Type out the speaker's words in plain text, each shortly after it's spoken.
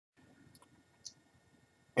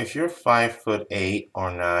if you're 5'8"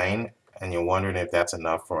 or 9 and you're wondering if that's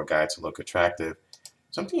enough for a guy to look attractive,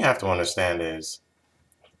 something you have to understand is,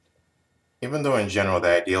 even though in general the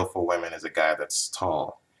ideal for women is a guy that's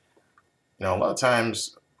tall, a lot of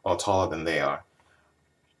times, or taller than they are,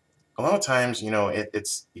 a lot of times,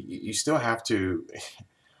 it's you still have to,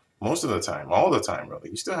 most of the time, all the time really,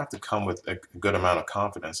 you still have to come with a good amount of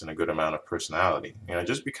confidence and a good amount of personality.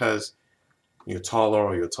 Just because you're taller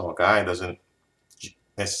or you're a tall guy doesn't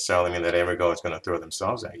necessarily mean that every girl is going to throw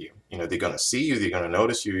themselves at you. They're going to see you, they're going to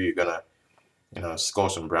notice you, you're going to, score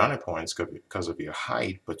some brownie points because of your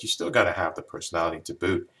height, but you still got to have the personality to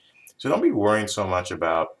boot. So don't be worrying so much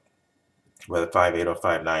about whether 5'8" or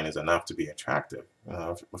 5'9" is enough to be attractive.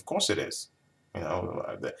 Of course it is.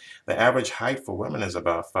 The average height for women is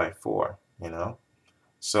about 5'4",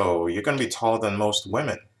 So you're going to be taller than most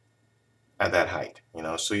women at that height,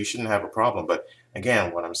 so you shouldn't have a problem. But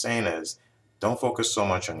again, what I'm saying is, don't focus so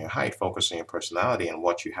much on your height, focus on your personality and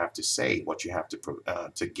what you have to say, what you have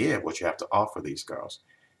to give, what you have to offer these girls.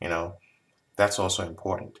 That's also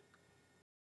important.